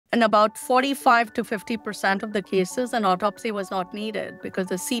In about 45 to 50% of the cases, an autopsy was not needed because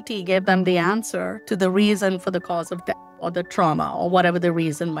the CT gave them the answer to the reason for the cause of death or the trauma or whatever the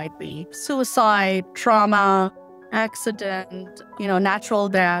reason might be. Suicide, trauma, accident, natural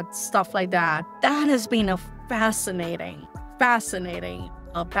death, stuff like that. That has been a fascinating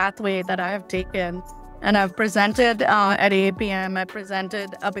pathway that I have taken. And I've presented at AAPM. I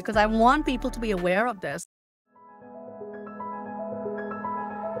presented because I want people to be aware of this.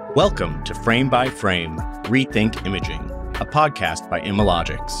 Welcome to Frame by Frame, Rethink Imaging, a podcast by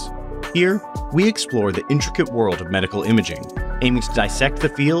Imalogics. Here, we explore the intricate world of medical imaging, aiming to dissect the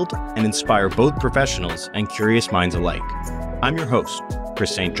field and inspire both professionals and curious minds alike. I'm your host,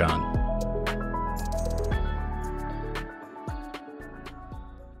 Chris St. John.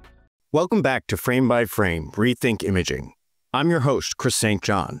 Welcome back to Frame by Frame, Rethink Imaging. I'm your host, Chris St.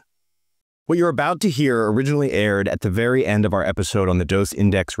 John. What you're about to hear originally aired at the very end of our episode on the Dose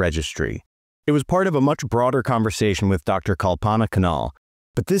Index Registry. It was part of a much broader conversation with Dr. Kalpana Kanal,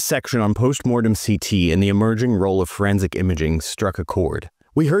 but this section on post-mortem CT and the emerging role of forensic imaging struck a chord.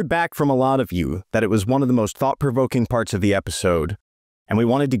 We heard back from a lot of you that it was one of the most thought-provoking parts of the episode, and we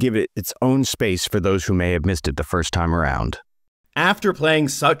wanted to give it its own space for those who may have missed it the first time around. After playing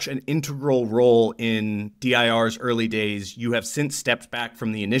such an integral role in DIR's early days, you have since stepped back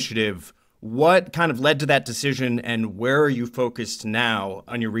from the initiative. What kind of led to that decision, and where are you focused now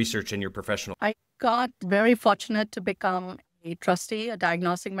on your research and your professional? I got very fortunate to become a trustee, a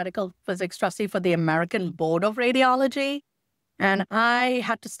Diagnostic Medical Physics Trustee for the American Board of Radiology. And I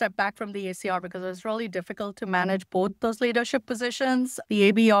had to step back from the ACR because it was really difficult to manage both those leadership positions.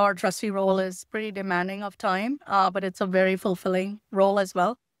 The ABR trustee role is pretty demanding of time, but it's a very fulfilling role as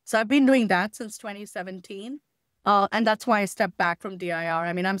well. So I've been doing that since 2017. And that's why I stepped back from DIR.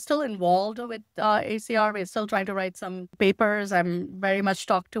 I mean, I'm still involved with ACR. We're still trying to write some papers. I'm very much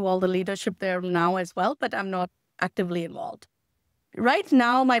talked to all the leadership there now as well, but I'm not actively involved. Right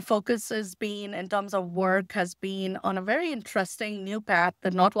now, my focus has been, in terms of work, has been on a very interesting new path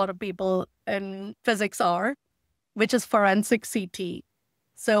that not a lot of people in physics are, which is forensic CT.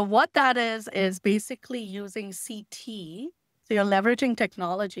 So what that is basically using CT. So you're leveraging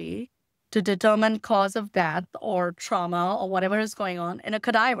technology to determine cause of death or trauma or whatever is going on in a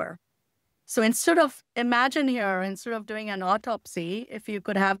cadaver. So instead of doing an autopsy, if you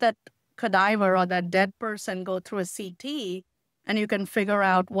could have that cadaver or that dead person go through a CT, and you can figure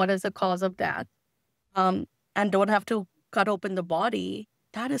out what is the cause of death, and don't have to cut open the body,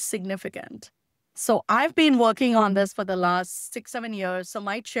 that is significant. So I've been working on this for the last 6-7 years. So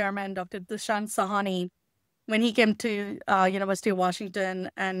my chairman, Dr. Dushyant Sahani, when he came to University of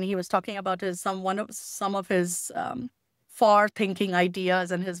Washington, and he was talking about some of his far-thinking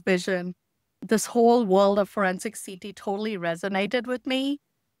ideas and his vision, this whole world of forensic CT totally resonated with me.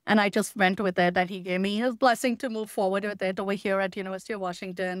 And I just went with it, and he gave me his blessing to move forward with it over here at University of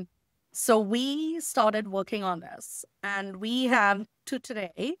Washington. So we started working on this, and we have, to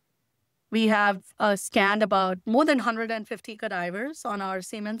today, we have scanned about more than 150 cadavers on our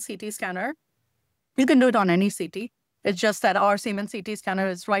Siemens CT scanner. You can do it on any CT. It's just that our Siemens CT scanner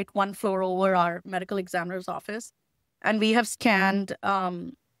is right one floor over our medical examiner's office. And we have scanned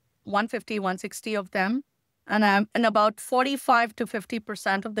 150, 160 of them. And in about 45 to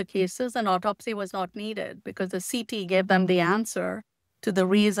 50% of the cases, an autopsy was not needed because the CT gave them the answer to the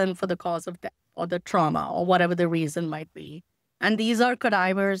reason for the cause of death or the trauma or whatever the reason might be. And these are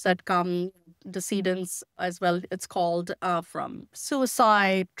cadavers that come, decedents as well, it's called, from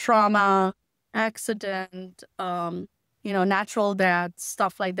suicide, trauma, accident, natural death,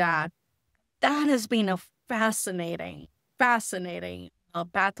 stuff like that. That has been a fascinating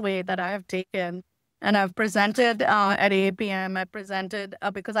pathway that I have taken. And I've presented at AAPM. I presented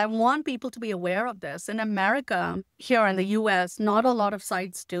because I want people to be aware of this. In America, here in the US, not a lot of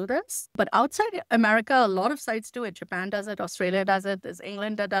sites do this. But outside America, a lot of sites do it. Japan does it. Australia does it. There's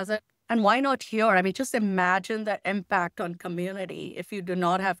England that does it. And why not here? I mean, just imagine the impact on community if you do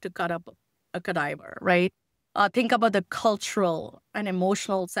not have to cut up a cadaver, right? Think about the cultural and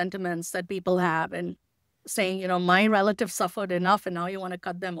emotional sentiments that people have and saying, my relative suffered enough and now you want to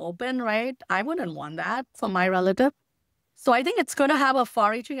cut them open, right? I wouldn't want that for my relative. So I think it's going to have a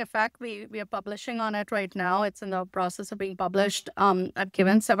far-reaching effect. We are publishing on it right now. It's in the process of being published. I've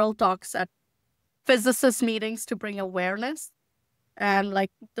given several talks at physicist meetings to bring awareness. And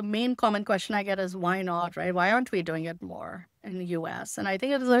the main common question I get is, why not, right? Why aren't we doing it more in the US? And I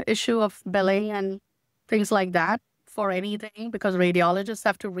think it is an issue of billing and things like that for anything, because radiologists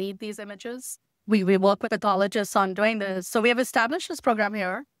have to read these images. We work with pathologists on doing this. So we have established this program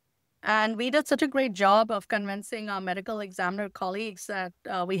here. And we did such a great job of convincing our medical examiner colleagues that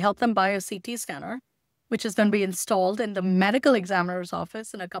we helped them buy a CT scanner, which is going to be installed in the medical examiner's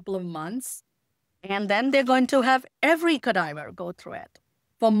office in a couple of months. And then they're going to have every cadaver go through it.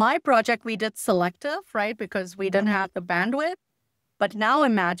 For my project, we did selective, right? Because we didn't have the bandwidth. But now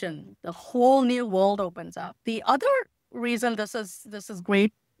imagine the whole new world opens up. The other reason this is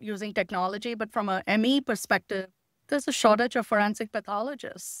great using technology, but from a ME perspective, there's a shortage of forensic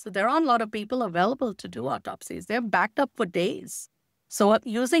pathologists. So there aren't a lot of people available to do autopsies. They're backed up for days. So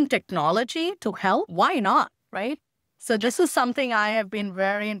using technology to help, why not, right? So this is something I have been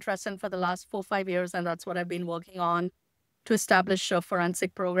very interested in for the last 4 or 5 years, and that's what I've been working on to establish a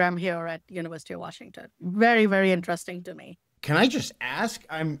forensic program here at University of Washington. Very, very interesting to me. Can I just ask?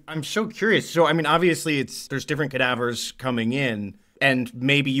 I'm so curious. So, I mean, obviously there's different cadavers coming in, and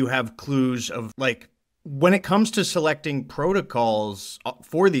maybe you have clues of like, when it comes to selecting protocols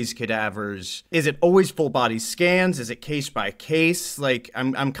for these cadavers, is it always full body scans? Is it case by case? Like,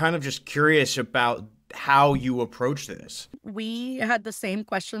 I'm kind of just curious about how you approach this. We had the same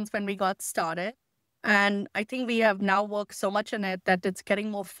questions when we got started. And I think we have now worked so much in it that it's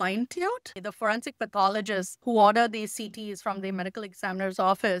getting more fine-tuned. The forensic pathologists who order these CTs from the medical examiner's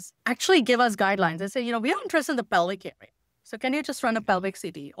office actually give us guidelines. They say, we are interested in the pelvic area. So can you just run a pelvic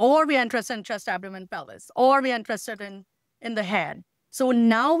CT? Or we are interested in chest, abdomen, pelvis. Or we are interested in the head. So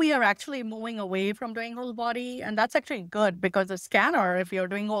now we are actually moving away from doing whole body. And that's actually good because the scanner, if you're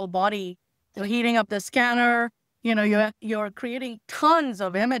doing whole body, you're heating up the scanner, you're creating tons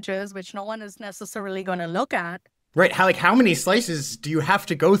of images, which no one is necessarily going to look at. Right. How many slices do you have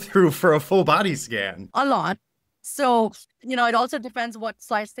to go through for a full body scan? A lot. So, it also depends what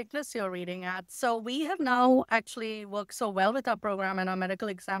slice thickness you're reading at. So we have now actually worked so well with our program in our medical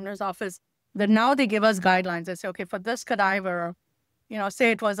examiner's office that now they give us guidelines. They say, okay, for this cadaver,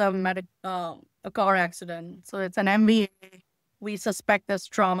 say it was a car accident. So it's an MVA. We suspect there's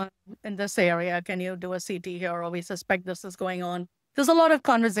trauma in this area. Can you do a CT here? Or we suspect this is going on. There's a lot of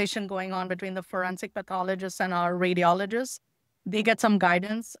conversation going on between the forensic pathologists and our radiologists. They get some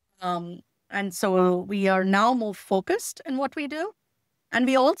guidance. And so we are now more focused in what we do. And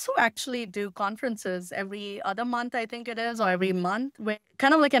we also actually do conferences every other month, I think it is, or every month. We're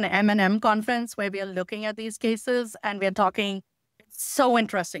kind of like an M&M conference where we are looking at these cases and we're talking. It's so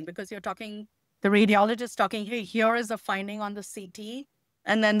interesting because you're talking, the radiologist talking, hey, here is a finding on the CT.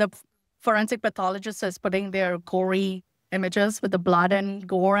 And then the forensic pathologist is putting their gory images with the blood and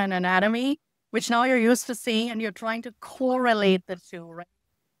gore and anatomy, which now you're used to seeing, and you're trying to correlate the two, right?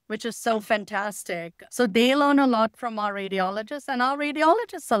 Which is so fantastic. So they learn a lot from our radiologists, and our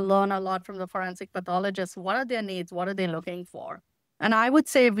radiologists learn a lot from the forensic pathologists. What are their needs? What are they looking for? And I would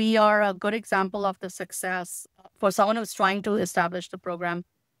say we are a good example of the success for someone who's trying to establish the program.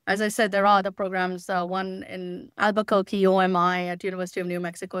 As I said, there are other programs. One in Albuquerque, OMI at University of New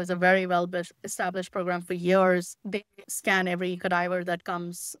Mexico is a very well-established program for years. They scan every cadaver that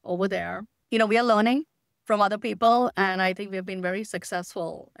comes over there. We are learning from other people, and I think we've been very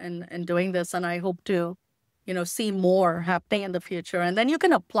successful in doing this, and I hope to, see more happening in the future. And then you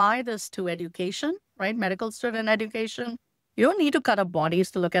can apply this to education, right? Medical student education. You don't need to cut up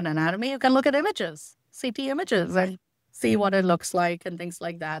bodies to look at anatomy. You can look at images, CT images, and see what it looks like and things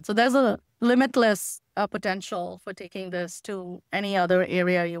like that. So there's a limitless potential for taking this to any other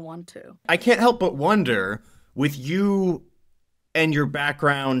area you want to. I can't help but wonder, with you and your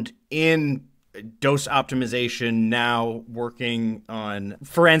background in dose optimization, now working on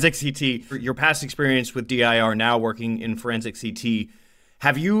forensic CT, your past experience with DIR, now working in forensic CT,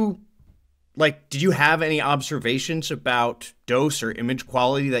 did you have any observations about dose or image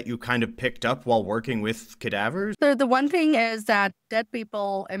quality that you kind of picked up while working with cadavers? So the one thing is that dead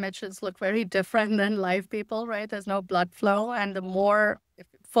people images look very different than live people, right? There's no blood flow, and the more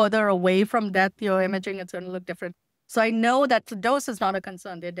further away from death you're imaging, it's going to look different. So I know that the dose is not a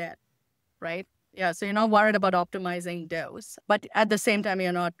concern. They're dead. Right? Yeah, so you're not worried about optimizing dose, but at the same time,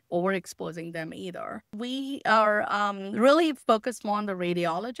 you're not overexposing them either. We are really focused more on the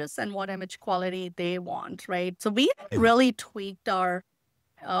radiologists and what image quality they want, right? So we really tweaked our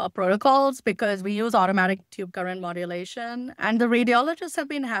protocols because we use automatic tube current modulation, and the radiologists have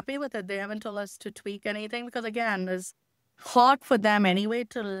been happy with it. They haven't told us to tweak anything because, again, it's hard for them anyway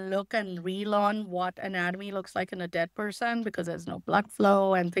to look and relearn what anatomy looks like in a dead person because there's no blood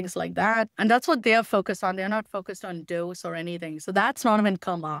flow and things like that. And that's what they're focused on. They're not focused on dose or anything. So that's not even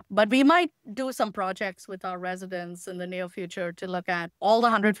come up. But we might do some projects with our residents in the near future to look at all the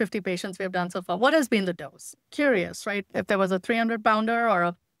 150 patients we've done so far. What has been the dose? Curious, right? If there was a 300-pounder or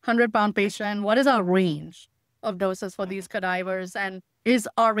a 100-pound patient, what is our range of doses for these cadavers? And is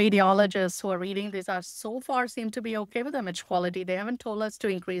our radiologists who are reading these are so far seem to be okay with image quality. They haven't told us to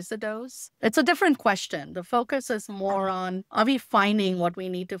increase the dose. It's a different question. The focus is more on, are we finding what we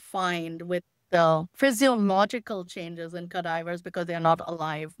need to find with the physiological changes in cadavers because they're not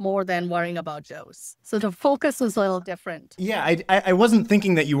alive, more than worrying about dose. So the focus is a little different. Yeah, I wasn't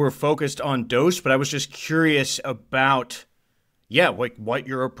thinking that you were focused on dose, but I was just curious about, what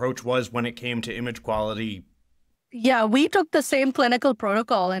your approach was when it came to image quality. Yeah, we took the same clinical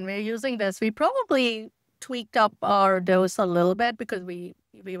protocol and we're using this. We probably tweaked up our dose a little bit because we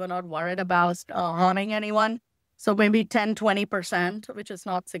were not worried about harming anyone. So maybe 10, 20%, which is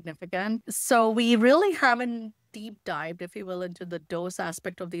not significant. So we really haven't deep dived, if you will, into the dose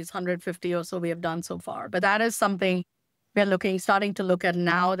aspect of these 150 or so we have done so far. But that is something we're starting to look at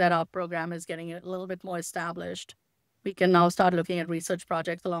now that our program is getting a little bit more established. We can now start looking at research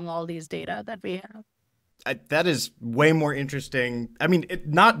projects along all these data that we have. That is way more interesting. I mean,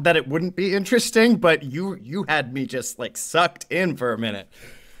 not that it wouldn't be interesting, but you had me just like sucked in for a minute.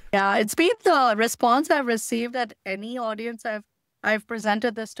 Yeah, it's been the response I've received at any audience. I've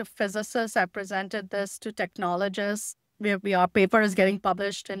presented this to physicists. I've presented this to technologists. Our paper is getting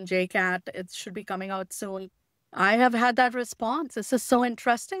published in JCAT. It should be coming out soon. I have had that response. This is so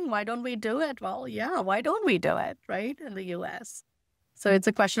interesting. Why don't we do it? Well, yeah, why don't we do it, right, in the U.S.? So it's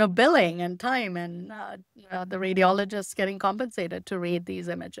a question of billing and time and the radiologists getting compensated to read these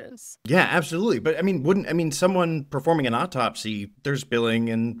images. Yeah, absolutely. But someone performing an autopsy, there's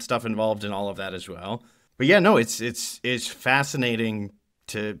billing and stuff involved in all of that as well. But yeah, no, it's fascinating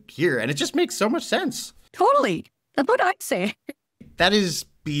to hear. And it just makes so much sense. Totally. That's what I'd say. That is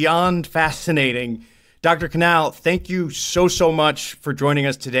beyond fascinating. Dr. Kanal, thank you so much for joining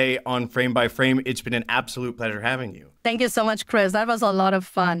us today on Frame by Frame. It's been an absolute pleasure having you. Thank you so much, Chris. That was a lot of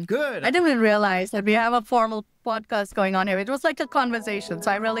fun. Good. I didn't even realize that we have a formal podcast going on here. It was like a conversation, so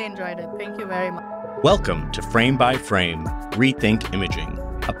I really enjoyed it. Thank you very much. Welcome to Frame by Frame, Rethink Imaging,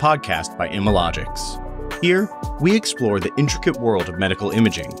 a podcast by Imalogics. Here, we explore the intricate world of medical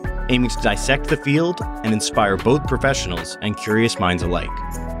imaging, aiming to dissect the field and inspire both professionals and curious minds alike.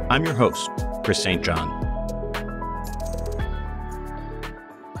 I'm your host, Chris St. John.